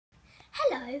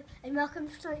Hello and welcome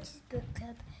to Florence's Book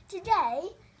Club. Today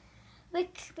I'm going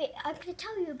to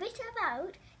tell you a bit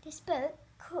about this book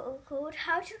called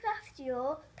How to Look After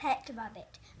Your Pet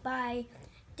Rabbit by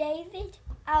David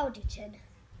Alderton.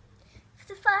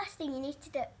 The first thing you need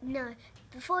to know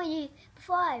before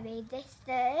I read this,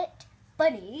 that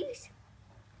bunnies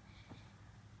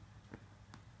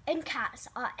and cats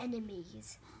are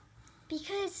enemies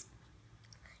because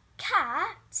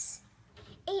cats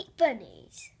eat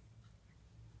bunnies.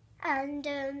 And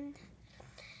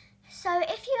so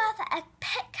if you have a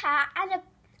pet cat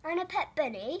and a pet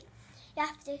bunny, you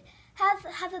have to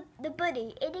have the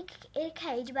bunny in a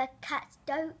cage where cats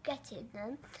don't get in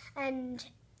them, and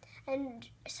then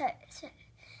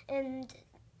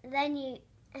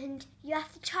you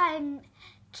have to try and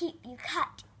keep your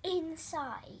cat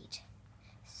inside.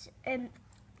 And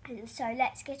so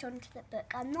let's get on to the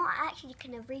book. I'm not actually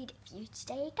going to read it for you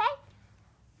today, okay?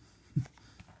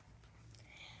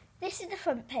 This is the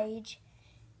front page.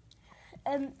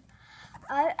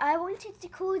 I wanted to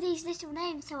call these little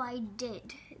names, so I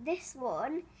did. This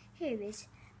one here is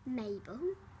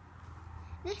Mabel.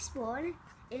 This one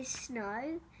is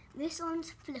Snow. This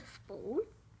one's Fluffball.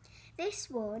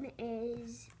 This one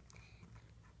is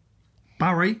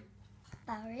Barry.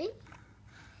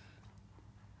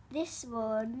 This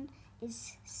one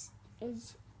is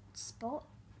Spot.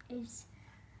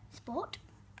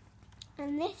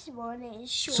 And this one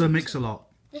is Shorty. Sir Mix-a-Lot.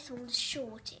 This one's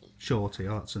Shorty. Shorty,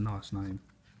 oh, that's a nice name.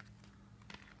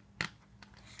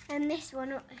 And this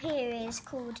one up here is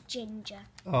called Ginger.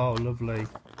 Oh, lovely.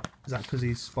 Is that because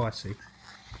he's spicy?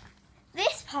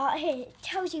 This part here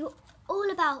tells you all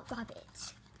about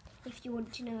rabbits, if you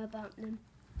want to know about them.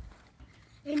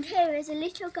 And here is a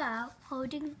little girl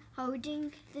holding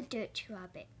the Dutch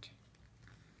rabbit.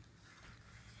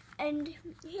 And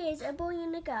here's a boy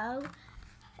and a girl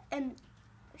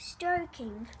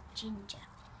stroking Ginger.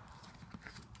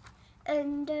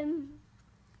 And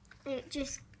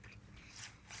this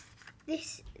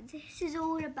is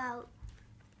all about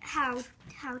how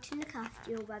to look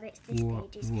after your rabbits. This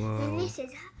pages. And this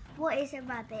is what is a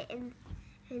rabbit, and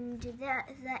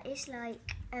that is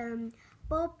like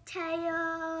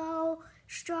bobtail,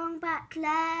 strong back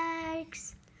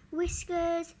legs,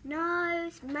 whiskers,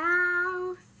 nose,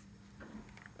 mouth,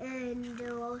 and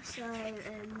also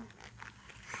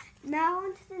now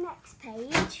on to the next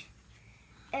page.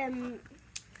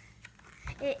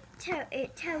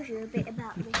 It tells you a bit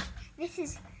about this. This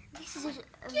is a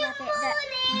rabbit that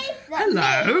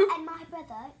Hello. me and my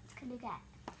brother is gonna get.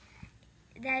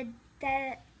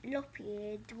 They're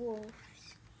lop-eared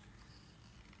dwarfs.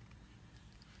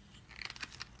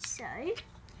 So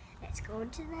let's go on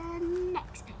to the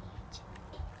next page.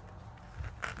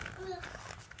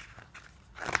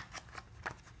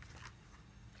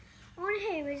 On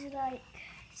here is like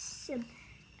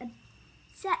a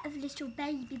set of little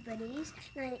baby bunnies,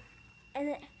 like,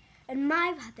 and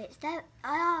my rabbits,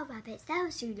 our rabbits, they were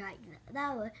soon like that. They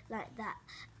were like that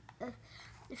a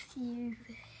few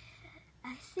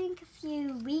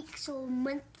weeks or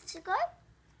months ago.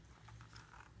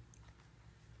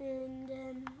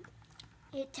 And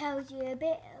it tells you a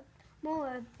bit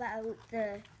more about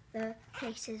the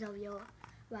places of your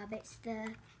rabbits,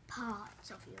 the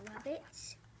parts of your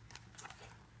rabbits.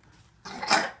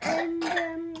 And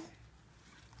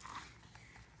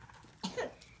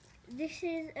this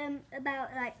is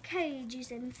about like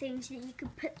cages and things that you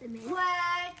could put them in.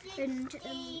 And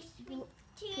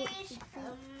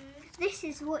this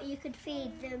is what you could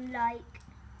feed them, like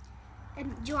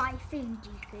dry food.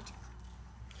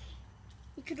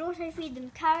 You could also feed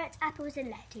them carrots, apples, and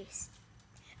lettuce.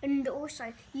 And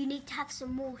also you need to have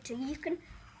some water. You can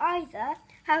either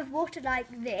have water like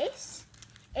this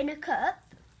in a cup,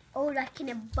 or like in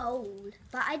a bowl,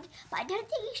 but I don't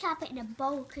think you should have it in a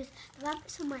bowl because the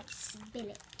rabbits might spill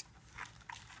it.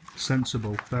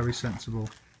 Sensible, very sensible.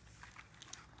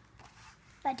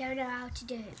 But I don't know how to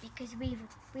do it because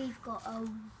we've got a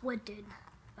wooden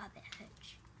rabbit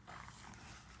hutch.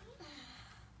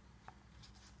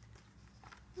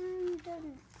 And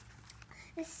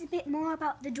this is a bit more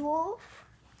about the dwarf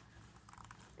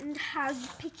and how you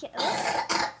pick it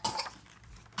up.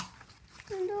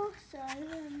 And also,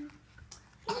 can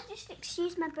you just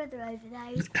excuse my brother over there?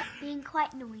 He's being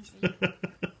quite noisy.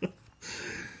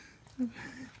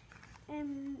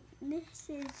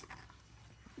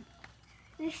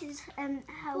 This is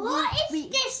how What is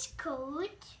this called?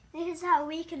 This is how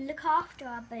we can look after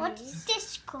our bunnies. What is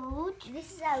this called?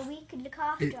 This is how we can look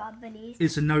after our bunnies.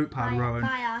 It's a notepad, Rowan.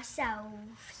 By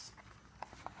ourselves.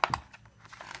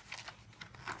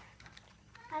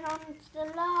 And on to the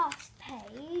last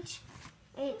page,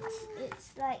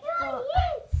 it's like got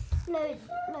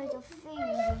loads of food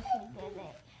you can give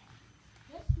it.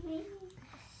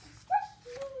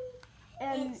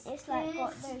 It's like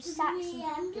got those sacks you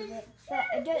can give it, but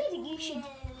I don't think you should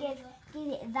give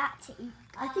it that to eat.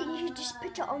 I think you should just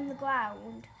put it on the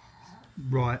ground.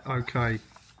 Right, okay.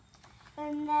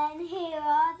 And then here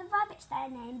are the rabbits that are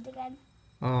named again.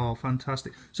 Oh,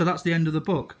 fantastic. So that's the end of the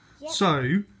book. Yep.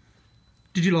 So,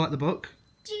 did you like the book?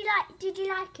 Did you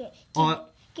like it?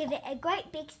 Give it a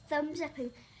great big thumbs up,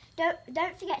 and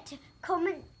don't forget to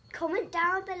comment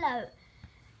down below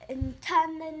and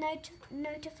turn the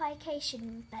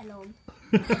notification bell on.